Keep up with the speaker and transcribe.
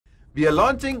We are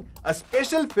launching a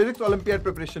special Physics Olympiad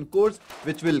preparation course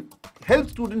which will help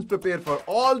students prepare for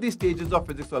all the stages of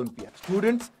Physics Olympiad.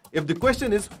 Students, if the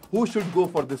question is who should go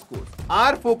for this course,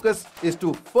 our focus is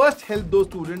to first help those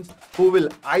students who will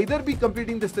either be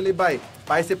completing the syllabi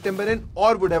by September end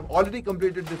or would have already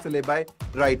completed the syllabi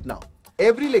right now.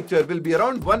 Every lecture will be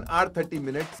around 1 hour 30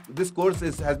 minutes. This course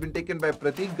has been taken by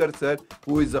Prateek Garg sir,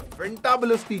 who is a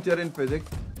fantabulous teacher in physics.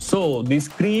 So the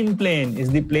screen plane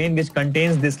is the plane which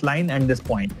contains this line and this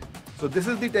point. So this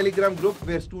is the Telegram group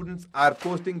where students are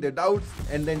posting their doubts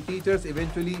and then teachers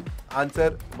eventually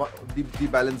answer the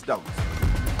balanced doubts.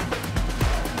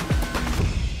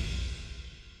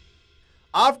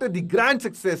 After the grand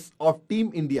success of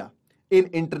Team India in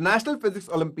International Physics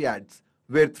Olympiads,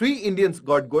 where 3 Indians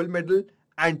got gold medal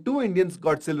and 2 Indians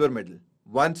got silver medal,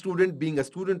 one student being a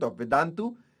student of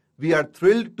Vedantu, we are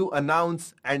thrilled to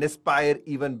announce and aspire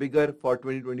even bigger for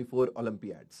 2024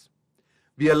 Olympiads.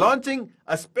 We are launching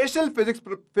a special Physics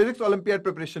Olympiad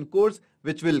preparation course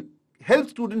which will help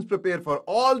students prepare for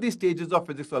all the stages of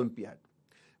Physics Olympiad.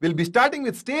 We'll be starting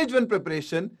with stage 1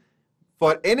 preparation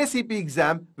for NSEP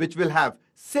exam, which will have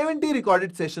 70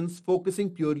 recorded sessions focusing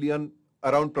purely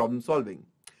around problem solving.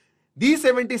 These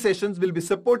 70 sessions will be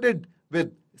supported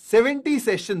with 70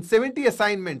 sessions, 70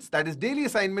 assignments, that is daily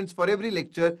assignments for every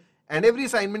lecture, and every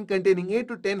assignment containing 8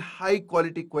 to 10 high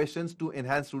quality questions to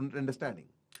enhance student understanding.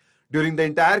 During the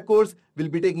entire course, we'll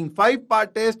be taking 5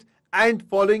 part tests and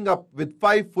following up with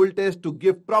 5 full tests to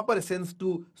give proper sense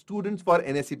to students for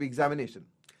NSEP examination.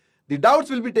 The doubts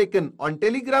will be taken on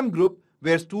Telegram group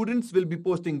where students will be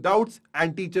posting doubts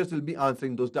and teachers will be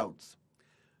answering those doubts.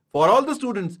 For all the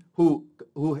students who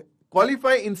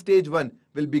qualify in stage 1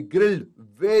 will be grilled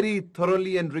very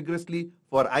thoroughly and rigorously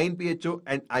for INPhO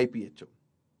and IPHO.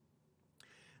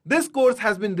 This course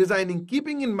has been designed in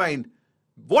keeping in mind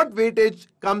what weightage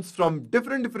comes from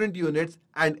different units,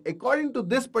 and according to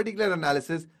this particular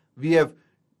analysis, we have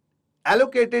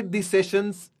allocated the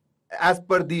sessions as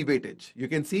per the weightage. You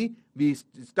can see we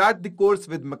start the course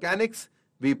with mechanics.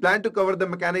 We plan to cover the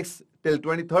mechanics till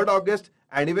 23rd August,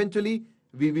 and eventually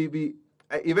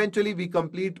we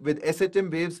complete with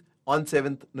SHM waves on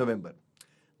 7th November.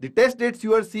 The test dates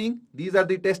you are seeing, these are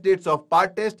the test dates of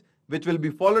part test, which will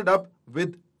be followed up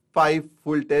with 5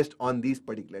 full tests on these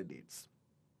particular dates.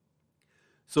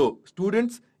 So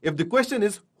students, if the question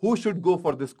is who should go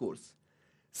for this course,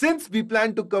 since we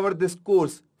plan to cover this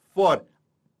course for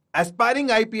aspiring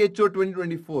IPHO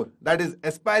 2024, that is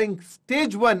aspiring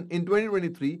stage 1 in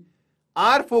 2023,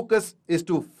 our focus is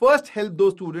to first help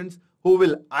those students who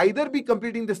will either be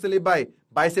completing the syllabi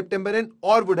by September end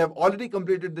or would have already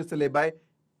completed the syllabi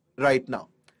right now.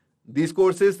 These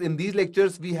courses, in these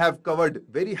lectures, we have covered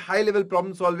very high level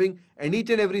problem solving, and each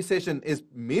and every session is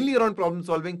mainly around problem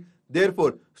solving.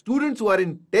 Therefore, students who are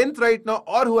in 10th right now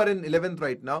or who are in 11th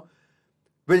right now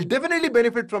will definitely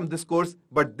benefit from this course,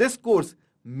 but this course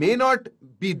may not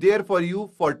be there for you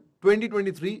for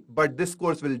 2023, but this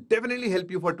course will definitely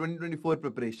help you for 2024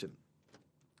 preparation.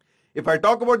 If I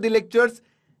talk about the lectures,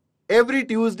 every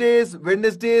Tuesdays,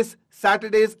 Wednesdays,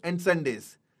 Saturdays and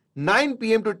Sundays, 9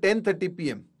 p.m. to 10:30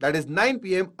 p.m. That is 9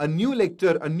 p.m. a new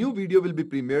lecture, a new video will be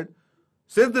premiered.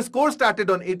 Since this course started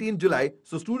on 18 July,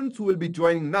 so students who will be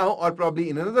joining now or probably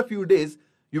in another few days,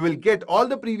 you will get all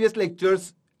the previous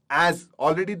lectures as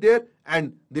already there,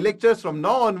 and the lectures from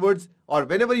now onwards or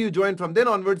whenever you join from then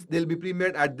onwards, they'll be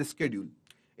premiered at this schedule.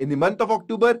 In the month of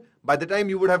October, by the time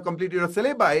you would have completed your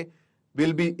syllabi,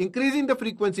 we'll be increasing the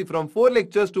frequency from 4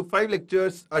 lectures to 5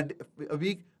 lectures a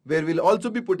week, where we'll also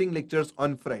be putting lectures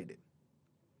on Friday.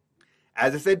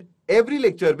 As I said, every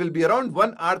lecture will be around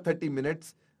 1 hour 30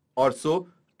 minutes or so,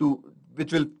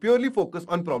 which will purely focus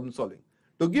on problem solving.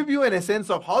 To give you an essence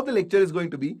of how the lecture is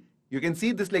going to be, you can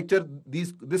see this lecture,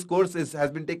 this course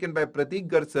has been taken by Prateek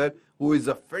Garg sir, who is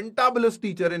a fantabulous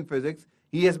teacher in physics.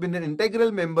 He has been an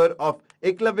integral member of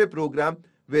IOQM program,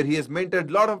 where he has mentored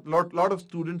lot of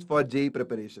students for JEE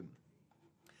preparation.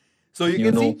 So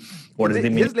you can see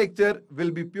his lecture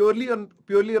will be purely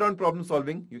around problem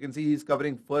solving. You can see he's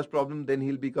covering first problem, then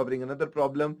he'll be covering another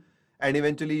problem, and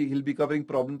eventually he'll be covering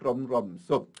problem.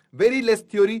 So very less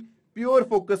theory, pure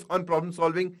focus on problem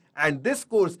solving, and this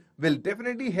course will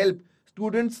definitely help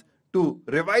students to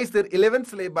revise their 11th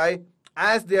syllabi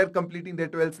as they are completing their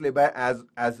 12th syllabi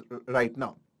as right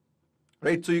now.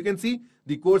 Right, so you can see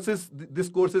these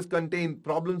courses contain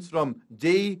problems from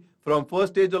JEE, from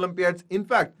first stage Olympiads. In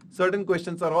fact, certain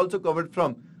questions are also covered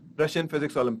from Russian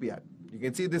Physics Olympiad. You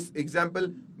can see this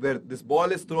example where this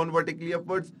ball is thrown vertically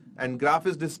upwards, and graph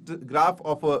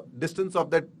of a distance of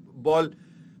that ball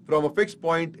from a fixed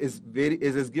point is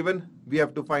given. We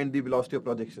have to find the velocity of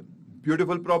projection.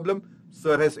 beautiful problem.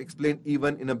 Sir has explained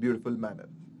even in a beautiful manner.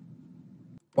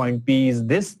 Point P is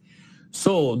this.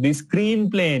 So the screen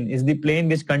plane is the plane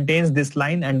which contains this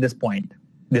line and this point.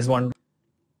 This one.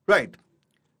 Right.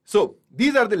 So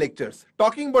these are the lectures.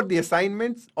 Talking about the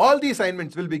assignments, all the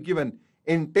assignments will be given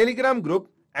in Telegram group,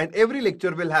 and every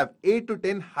lecture will have 8 to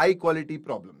 10 high quality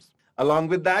problems. Along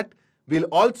with that, we'll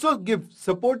also give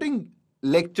supporting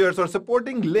lectures or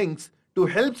supporting links to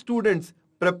help students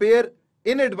prepare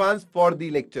in advance for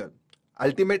the lecture.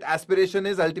 Ultimate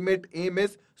aim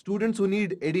is students who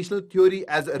need additional theory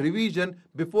as a revision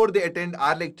before they attend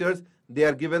our lectures. They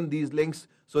are given these links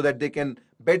so that they can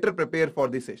better prepare for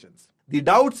the sessions. The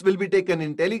doubts will be taken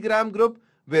in Telegram group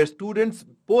where students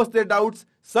post their doubts.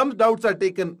 Some doubts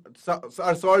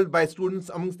are solved by students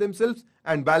amongst themselves,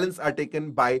 and balance are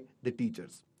taken by the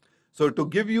teachers. So to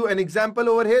give you an example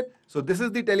over here, so this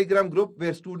is the Telegram group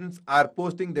where students are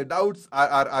posting their doubts,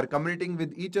 are communicating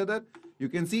with each other. You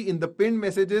can see in the pinned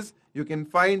messages, you can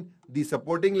find the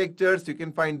supporting lectures, you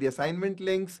can find the assignment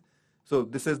links. So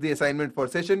this is the assignment for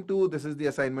session 2, this is the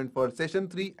assignment for session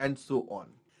 3, and so on.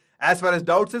 As far as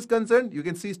doubts is concerned, you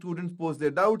can see students post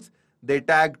their doubts, they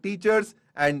tag teachers,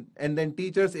 and then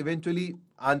teachers eventually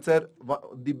answer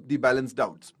the balanced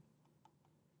doubts.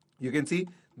 You can see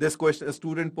this question, a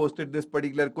student posted this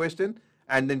particular question,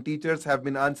 and then teachers have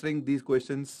been answering these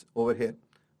questions over here,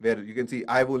 where you can see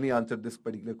I've only answered this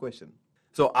particular question.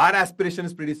 So our aspiration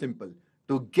is pretty simple,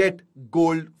 to get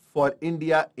gold for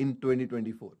India in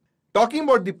 2024. Talking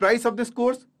about the price of this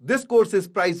course is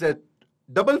priced at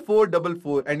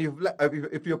 4444, and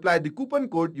if you apply the coupon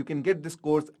code, you can get this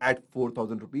course at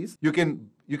 4,000 rupees. You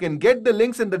can get the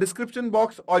links in the description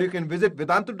box, or you can visit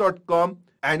Vedantu.com,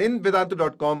 and in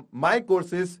Vedantu.com, my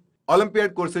courses,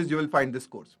 Olympiad courses, you will find this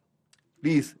course.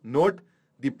 Please note,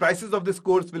 the prices of this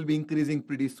course will be increasing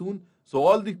pretty soon. So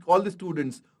all the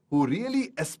students who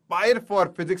really aspire for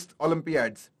physics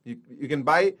Olympiads, you can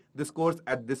buy this course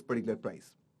at this particular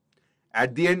price.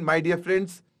 At the end, my dear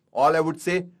friends, all I would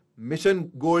say,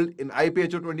 mission gold in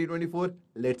IPHO 2024,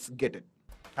 let's get it.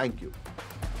 Thank you.